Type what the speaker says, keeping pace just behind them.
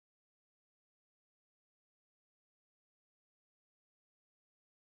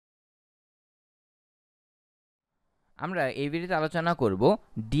আমরা এই ভিডিওতে আলোচনা করব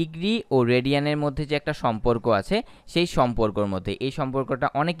ডিগ্রি ও রেডিয়ানের মধ্যে যে একটা সম্পর্ক আছে সেই সম্পর্কের মধ্যে। এই সম্পর্কটা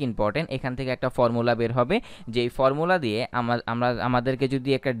অনেক ইম্পর্টেন্ট। এখান থেকে একটা ফর্মুলা বের হবে, যে এই ফর্মুলা দিয়ে আমাদেরকে যদি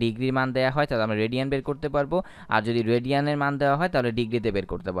একটা ডিগ্রির মান দেওয়া হয় তাহলে আমরা রেডিয়ান বের করতে পারবো, আর যদি রেডিয়ানের মান দেওয়া হয় তাহলে ডিগ্রিতে বের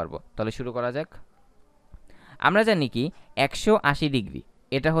করতে পারবো। তাহলে শুরু করা যাক। আমরা জানি কি 180 ডিগ্রি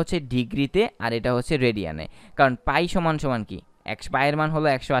এটা হচ্ছে ডিগ্রিতে আর এটা হচ্ছে রেডিয়ানে, কারণ পাই সমান সমান কি পায়ের মান হলো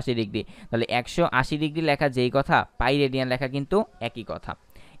 180 ডিগ্রি, তাহলে 180 ডিগ্রি লেখা যেই কথা পাই রেডিয়ান লেখা কিন্তু একই কথা।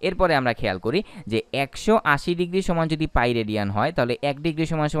 এরপরে আমরা খেয়াল করি যে 180 ডিগ্রি সমান যদি পাই রেডিয়ান হয় তাহলে 1 ডিগ্রি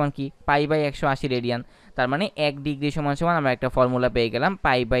সমান সমান কি পাই বাই 180 রেডিয়ান। তার মানে 1 ডিগ্রি সমান সমান আমরা একটা ফর্মুলা পেয়ে গেলাম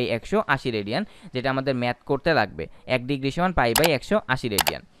পাই বাই 180 রেডিয়ান, যেটা আমাদের ম্যাথ করতে লাগবে। 1 ডিগ্রি সমান পাই বাই 180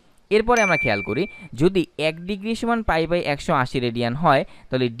 রেডিয়ান। এরপরে আমরা খেয়াল করি যদি 1 ডিগ্রি সমান পাই বাই 180 রেডিয়ান হয়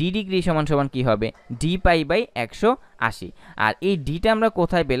তাহলে ডি ডিগ্রি সমান সমান কী হবে ডি পাই বাই 180। আর এই ডিটা আমরা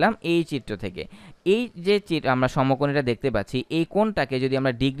কোথায় পেলাম? এই চিত্র থেকে। এই যে আমরা সমকোণীটা দেখতে পাচ্ছি এই কোণটাকে যদি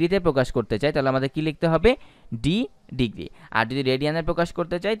আমরা ডিগ্রিতে প্রকাশ করতে চাই তাহলে আমাদের কি লিখতে হবে ডি ডিগ্রি, আর যদি রেডিয়ানে প্রকাশ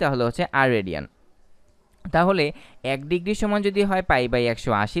করতে চাই তাহলে হচ্ছে আর রেডিয়ান। তাহলে 1 ডিগ্রি সমান যদি হয় পাই বাই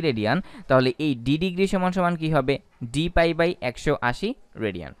 180 রেডিয়ান তাহলে এই ডি ডিগ্রি সমান সমান কী হবে ডি পাই বাই 180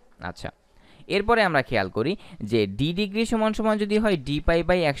 রেডিয়ান। আচ্ছা, এরপরে আমরা খেয়াল করি যে ডি ডিগ্রি সমান সমান যদি হয় ডি পাই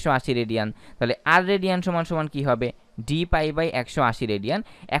বাই 180 রেডিয়ান তাহলে আর রেডিয়ান সমান সমান কী হবে ডি পাই বাই 180 রেডিয়ান।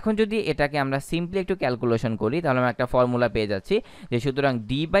 এখন যদি এটাকে আমরা সিম্পলি একটু ক্যালকুলেশন করি তাহলে আমরা একটা ফর্মুলা পেয়ে যাচ্ছি যে সুতরাং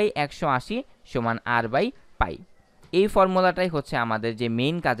ডি বাই 180 সমান আর বাই পাই। এই ফর্মুলাটাই হচ্ছে আমাদের যে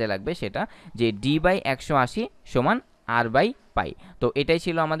মেইন কাজে লাগবে, সেটা যে ডি বাই 180 সমান আর বাই পাই। তো এটাই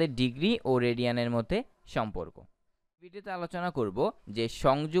ছিল আমাদের ডিগ্রি ও রেডিয়ানের মধ্যে সম্পর্ক। ভিডিওতে আলোচনা করব যে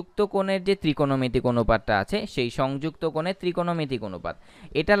সংযুক্ত কোণের যে ত্রিকোণমিতিক অনুপাতটা আছে সেই সংযুক্ত কোণের ত্রিকোণমিতিক অনুপাত।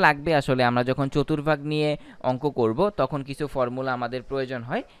 এটা লাগবে আসলে আমরা যখন চতুর্ভাগ নিয়ে অঙ্ক করব তখন কিছু ফর্মুলা আমাদের প্রয়োজন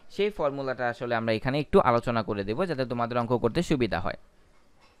হয়, সেই ফর্মুলাটা আসলে আমরা এখানে একটু আলোচনা করে দেব যাতে তোমাদের অঙ্ক করতে সুবিধা হয়।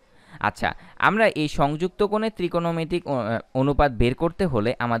 আচ্ছা, আমরা এই সংযুক্ত কোণের ত্রিকোণমিতিক অনুপাত বের করতে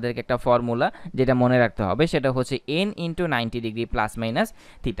হলে আমাদেরকে একটা ফর্মুলা যেটা মনে রাখতে হবে সেটা হচ্ছে n into 90 degree plus minus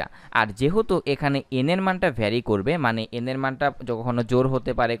theta. আর যেহেতু এখানে n এর মানটা ভ্যারি করবে, মানে n এর মানটা কখনো জোড়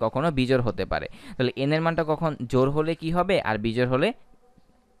হতে পারে কখনো বিজোড় হতে পারে, তাহলে n এর মানটা কখন জোড় হলে কি হবে আর বিজোড় হলে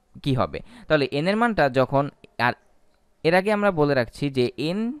কি হবে। তাহলে n এর মানটা যখন, আর এর আগে আমরা বলে রাখছি যে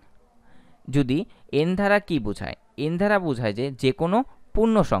n যদি n দ্বারা কি বোঝায়, n দ্বারা বোঝায় যে কোনো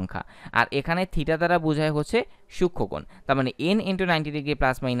পূর্ণ সংখ্যা, আর এখানে থিটা দ্বারা বোঝায় হচ্ছে সূক্ষ্মকোণ। তার মানে n into 90 degree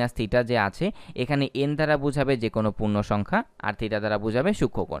plus minus theta যে আছে এখানে n দ্বারা বোঝাবে যে কোনো পূর্ণ সংখ্যা আর থিটা দ্বারা বোঝাবে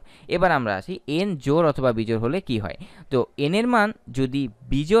সূক্ষ্মকোণ। এবার আমরা আসি n জোড় অথবা বিজোড় হলে কি হয়। তো n এর মান যদি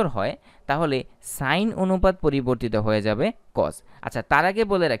বিজোড় হয় তাহলে সাইন অনুপাত পরিবর্তিত হয়ে যাবে কস। আচ্ছা, তার আগে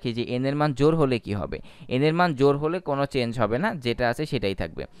বলে রাখি যে n এর মান জোড় হলে কি হবে। n এর মান জোড় হলে কোনো চেঞ্জ হবে না, যেটা আছে সেটাই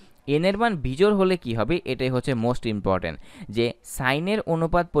থাকবে। n এর মান বিজোড় হলে কি হবে, এটাই হচ্ছে মোস্ট ইম্পর্টেন্ট, যে সাইনের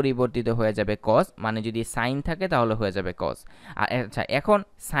অনুপাত পরিবর্তিত হয়ে যাবে কস, মানে যদি সাইন থাকে তাহলে হয়ে যাবে কস। আর আচ্ছা, এখন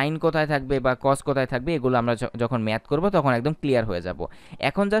সাইন কোথায় থাকবে বা কস কোথায় থাকবে এগুলো আমরা যখন ম্যাথ করব তখন একদম ক্লিয়ার হয়ে যাব।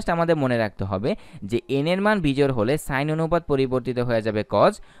 এখন জাস্ট আমাদের মনে রাখতে হবে যে n এর মান বিজোড় হলে সাইন অনুপাত পরিবর্তিত হয়ে যাবে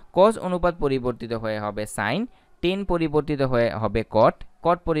কস, কস অনুপাত পরিবর্তিত হয়ে হবে সাইন, টেন পরিবর্তিত হয়ে হবে কট,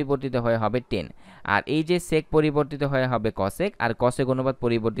 কট পরিবর্তিত হয়ে হবে টেন, আর এই যে সেক পরিবর্তিত হয়ে হবে কসেক, আর কসেক অনুপাত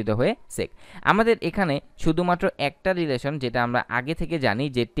পরিবর্তিত হয়ে সেক। আমাদের এখানে শুধুমাত্র একটা রিলেশন যেটা আমরা আগে থেকে জানি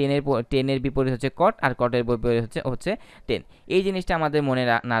যে টেনের বিপরীত হচ্ছে কট আর কটের বিপরীত হচ্ছে টেন। এই জিনিসটা আমাদের মনে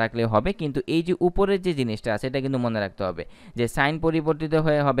না রাখলেও হবে, কিন্তু এই যে উপরের যে জিনিসটা আছে এটা কিন্তু মনে রাখতে হবে যে সাইন পরিবর্তিত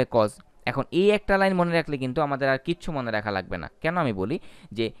হয়ে হবে কস। এখন এই একটা লাইন মনে রাখলে কিন্তু আমাদের আর কিচ্ছু মনে রাখা লাগবে না। কেন আমি বলি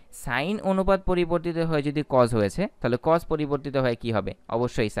যে সাইন অনুপাত পরিবর্তিত হয়ে যদি কজ হয়েছে তাহলে কজ পরিবর্তিত হয়ে কি হবে,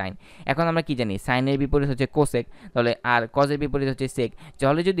 অবশ্যই সাইন। এখন আমরা কি জানি সাইনের বিপরীত হচ্ছে কোসেক, তাহলে আর কজের বিপরীত হচ্ছে সেক।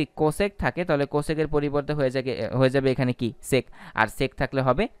 তাহলে যদি কোসেক থাকে তাহলে কোসেকের পরিবর্তে হয়ে যাবে এখানে কি সেক, আর সেক থাকলে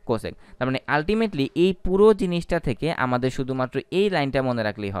হবে কোসেক। তার মানে আলটিমেটলি এই পুরো জিনিসটা থেকে আমাদের শুধুমাত্র এই লাইনটা মনে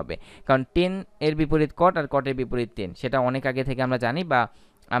রাখলেই হবে, কারণ টেন এর বিপরীত কট আর কটের বিপরীত টেন সেটা অনেক আগে থেকে আমরা জানি বা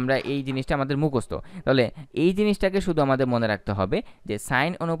আমরা এই জিনিসটা আমাদের মুখস্থ। তাহলে এই জিনিসটাকে শুধু আমাদের মনে রাখতে হবে যে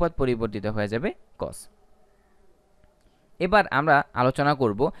সাইন অনুপাত পরিবর্তিত হয়ে যাবে কস। এবার আমরা আলোচনা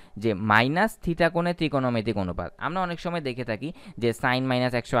করব যে মাইনাস থিটা কোণের ত্রিকোণমিতিক অনুপাত। আমরা অনেক সময় দেখে থাকি যে সাইন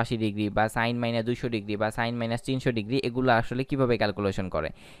মাইনাস 180 ডিগ্রি বা সাইন মাইনাস 200 ডিগ্রি বা সাইন মাইনাস 300 ডিগ্রি এগুলো আসলে কিভাবে ক্যালকুলেশন করে।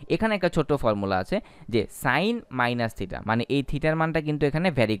 এখানে একটা ছোট্ট ফর্মুলা আছে যে সাইন মাইনাস থিটা, মানে এই থিটার মানটা কিন্তু এখানে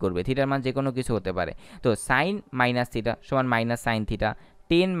ভ্যারি করবে, থিটার মান যে কোনো কিছু হতে পারে। তো সাইন মাইনাস থিটা সমান minus sine theta,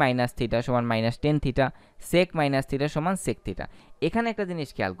 ten minus theta সমান মাইনাস টেন থিটা, সেক মাইনাস থিটা সমান সেক থিটা। এখানে একটা জিনিস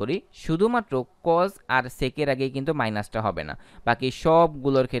খেয়াল করি, শুধুমাত্র কজ আর সেকের আগে কিন্তু মাইনাসটা হবে না, বাকি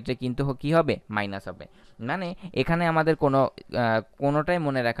সবগুলোর ক্ষেত্রে কিন্তু কি হবে, মাইনাস হবে। মানে এখানে আমাদের কোনোটাই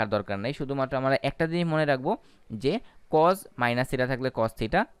মনে রাখার দরকার নেই, শুধুমাত্র আমরা একটা জিনিস মনে রাখবো যে কজ মাইনাস থিটা থাকলে কস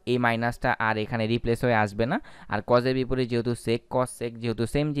থিটা, এই মাইনাসটা আর এখানে রিপ্লেস হয়ে আসবে না। আর কজের বিপরীত যেহেতু সেক কস সেক যেহেতু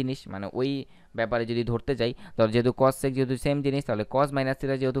সেম জিনিস, মানে ওই ব্যাপারে যদি ধরতে যাই তাহলে যেহেতু কস সেক যেহেতু সেম জিনিস, তাহলে কস মাইনাস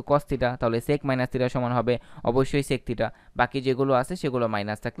থিটা যেহেতু কস থিটা, তাহলে সেক মাইনাস থিটা সমান হবে অবশ্যই সেক থিটা। বাকি যেগুলো আছে সেগুলো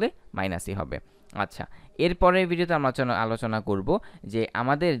মাইনাস থাকলে মাইনাসই হবে। আচ্ছা, এরপরের ভিডিওতে আমরা আলোচনা করব যে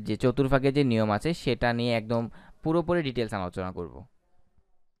আমাদের যে চতুর্ভাগের যে নিয়ম আছে সেটা নিয়ে একদম পুরোপুরি ডিটেলস আলোচনা করব।